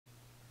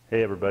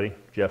Hey everybody,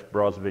 Jeff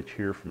Brozovich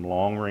here from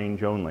Long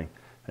Range Only,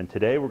 and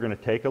today we're going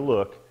to take a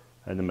look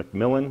at the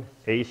McMillan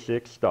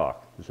A6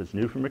 stock. This is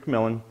new from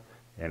McMillan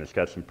and it's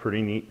got some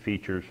pretty neat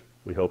features.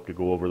 We hope to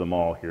go over them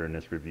all here in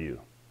this review.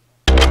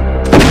 The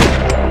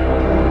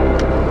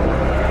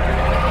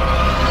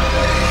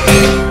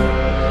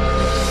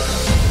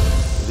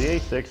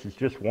A6 is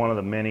just one of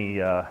the many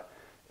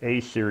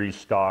A-series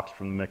stocks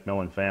from the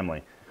McMillan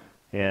family,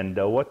 and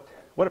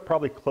what it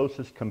probably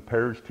closest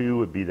compares to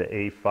would be the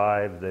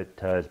A5 that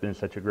has been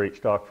such a great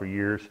stock for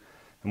years.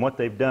 And what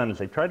they've done is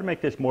they've tried to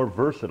make this more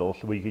versatile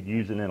so we could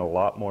use it in a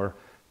lot more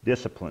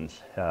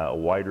disciplines, a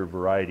wider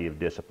variety of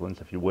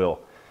disciplines, if you will.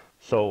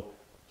 So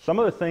some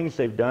of the things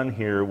they've done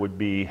here would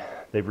be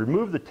they've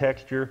removed the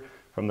texture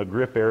from the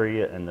grip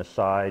area and the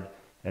side,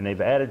 and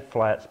they've added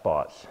flat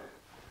spots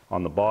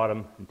on the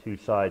bottom and two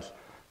sides.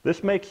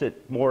 This makes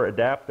it more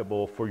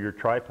adaptable for your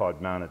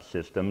tripod mounted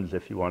systems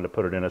if you want to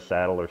put it in a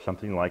saddle or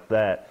something like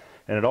that.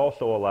 And it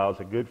also allows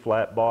a good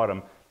flat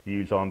bottom to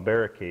use on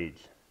barricades.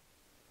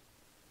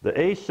 The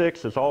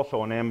A6 is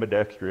also an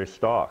ambidextrous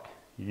stock.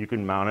 You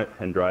can mount it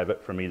and drive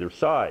it from either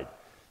side.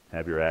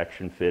 Have your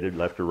action fitted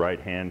left or right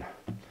hand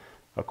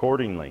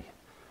accordingly.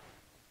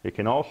 It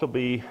can also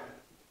be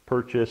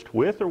purchased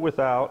with or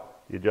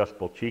without the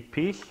adjustable cheek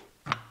piece.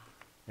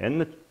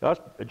 And the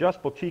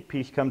adjustable cheek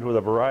piece comes with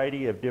a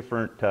variety of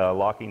different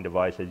locking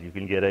devices. You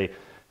can get a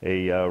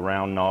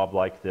round knob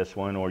like this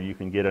one, or you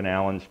can get an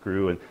Allen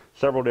screw, and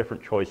several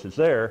different choices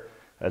there,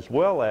 as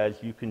well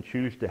as you can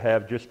choose to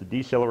have just the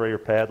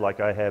decelerator pad like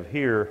I have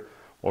here,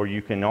 or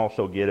you can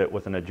also get it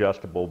with an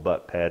adjustable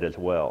butt pad as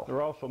well. There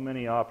are also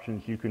many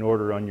options you can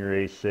order on your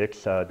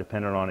A6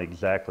 depending on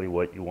exactly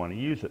what you want to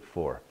use it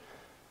for.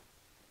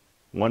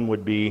 One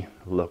would be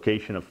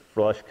location of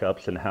flush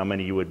cups and how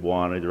many you would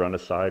want, either on the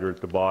side or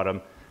at the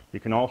bottom. You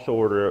can also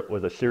order it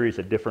with a series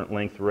of different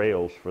length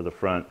rails for the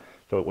front,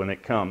 so that when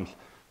it comes,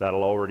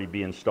 that'll already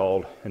be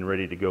installed and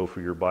ready to go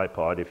for your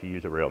bipod if you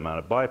use a rail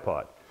mounted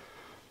bipod.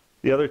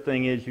 The other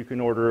thing is you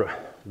can order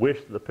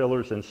with the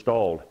pillars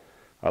installed.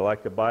 I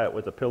like to buy it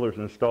with the pillars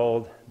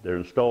installed. They're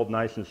installed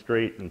nice and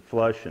straight and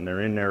flush, and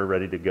they're in there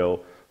ready to go,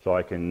 so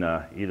I can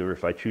either,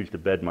 if I choose to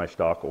bed my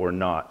stock or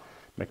not.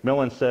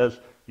 McMillan says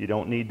you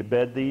don't need to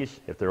bed these.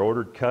 If they're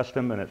ordered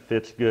custom and it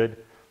fits good,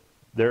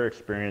 their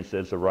experience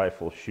is the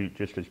rifles shoot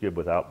just as good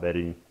without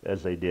bedding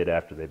as they did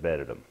after they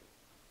bedded them.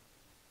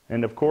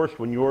 And of course,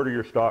 when you order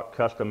your stock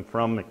custom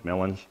from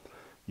McMillan's,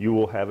 you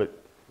will have it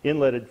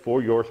inletted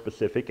for your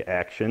specific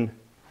action,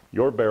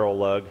 your barrel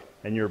lug,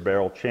 and your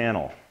barrel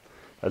channel,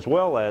 as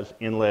well as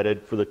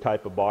inletted for the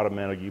type of bottom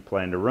metal you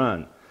plan to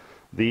run.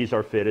 These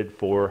are fitted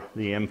for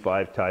the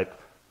M5 type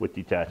with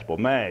detachable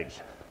mags.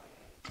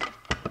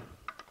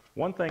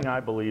 One thing I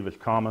believe is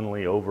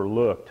commonly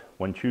overlooked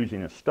when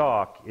choosing a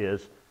stock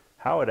is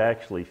how it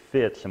actually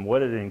fits and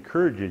what it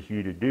encourages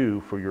you to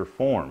do for your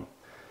form.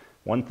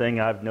 One thing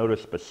I've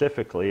noticed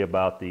specifically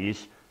about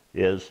these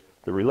is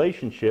the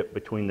relationship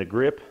between the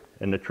grip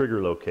and the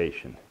trigger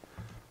location.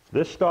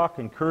 This stock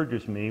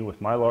encourages me with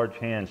my large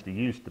hands to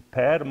use the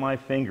pad of my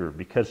finger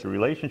because the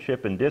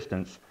relationship and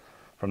distance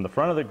from the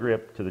front of the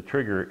grip to the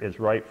trigger is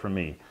right for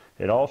me.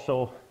 It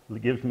also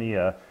gives me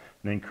an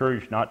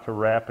encourage not to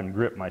wrap and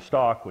grip my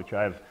stock, which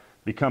I've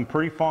become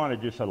pretty fond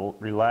of just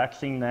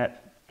relaxing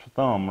that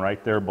thumb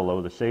right there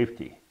below the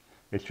safety.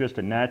 It's just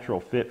a natural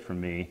fit for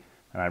me,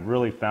 and I've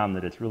really found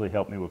that it's really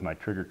helped me with my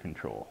trigger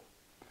control.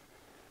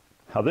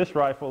 Now this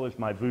rifle is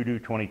my Voodoo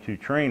 22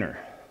 trainer.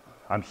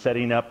 I'm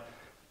setting up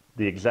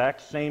the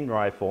exact same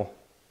rifle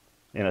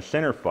in a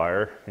center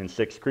fire in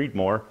 6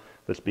 Creedmoor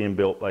that's being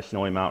built by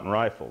Snowy Mountain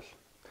Rifles.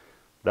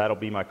 That'll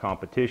be my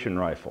competition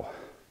rifle.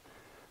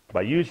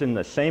 By using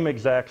the same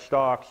exact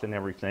stocks and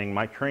everything,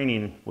 my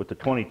training with the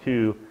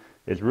 22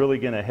 is really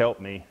going to help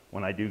me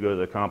when I do go to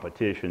the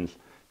competitions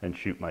and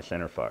shoot my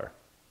center fire.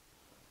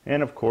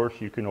 And of course,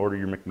 you can order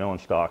your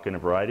McMillan stock in a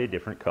variety of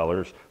different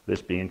colors,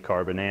 this being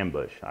carbon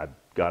ambush. I've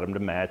got them to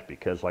match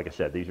because, like I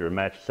said, these are a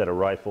matched set of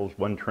rifles,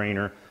 one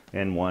trainer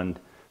and one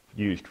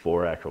used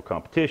for actual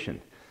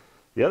competition.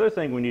 The other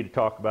thing we need to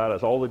talk about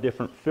is all the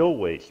different fill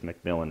weights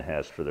McMillan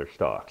has for their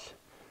stocks.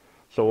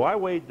 So I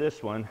weighed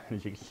this one.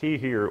 As you can see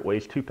here, it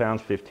weighs 2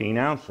 pounds 15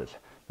 ounces.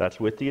 That's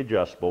with the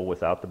adjustable,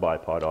 without the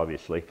bipod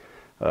obviously.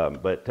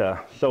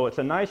 So it's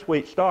a nice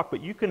weight stock,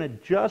 but you can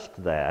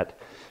adjust that.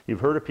 You've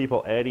heard of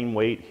people adding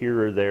weight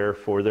here or there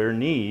for their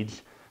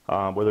needs,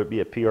 whether it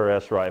be a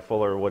PRS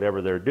rifle or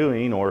whatever they're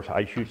doing, or if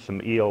I shoot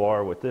some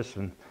ELR with this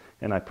one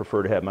and I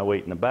prefer to have my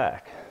weight in the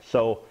back.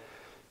 So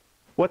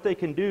what they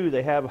can do,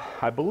 they have,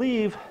 I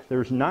believe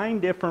there's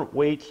 9 different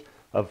weights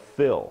of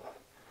fill.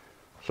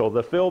 So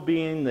the fill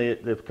being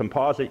the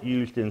composite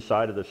used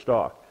inside of the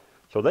stock.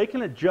 So they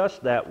can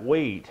adjust that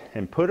weight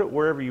and put it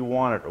wherever you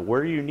want it or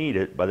where you need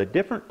it by the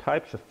different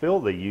types of fill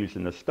they use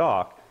in the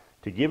stock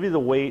to give you the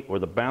weight or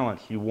the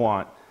balance you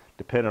want,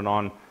 depending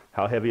on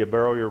how heavy a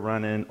barrel you're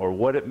running or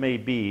what it may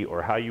be,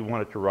 or how you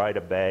want it to ride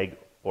a bag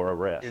or a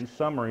rest. In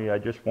summary, I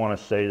just want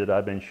to say that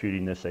I've been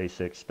shooting this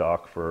A6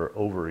 stock for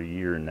over a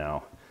year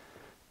now.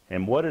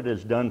 And what it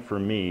has done for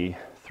me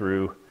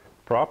through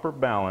proper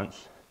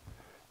balance,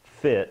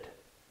 fit,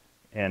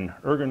 and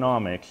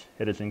ergonomics,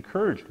 it has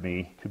encouraged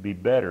me to be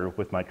better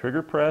with my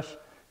trigger press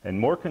and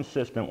more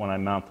consistent when I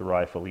mount the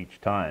rifle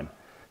each time.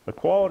 The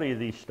quality of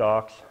these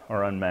stocks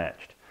are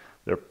unmatched.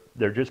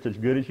 They're just as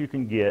good as you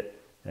can get,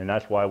 and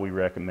that's why we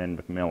recommend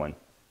McMillan.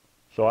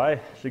 So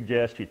I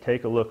suggest you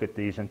take a look at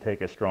these and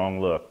take a strong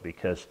look,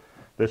 because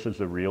this is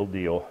the real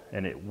deal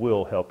and it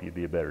will help you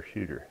be a better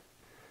shooter.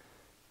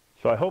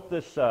 So I hope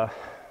this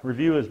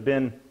review has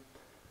been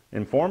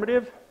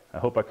informative. I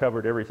hope I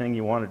covered everything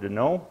you wanted to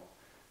know.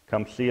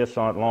 Come see us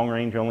on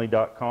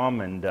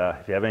longrangeonly.com, and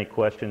if you have any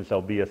questions,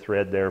 there'll be a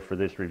thread there for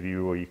this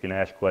review where you can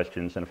ask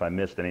questions, and if I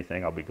missed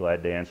anything, I'll be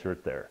glad to answer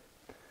it there.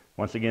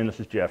 Once again,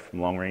 this is Jeff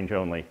from Long Range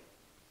Only.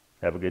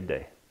 Have a good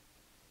day.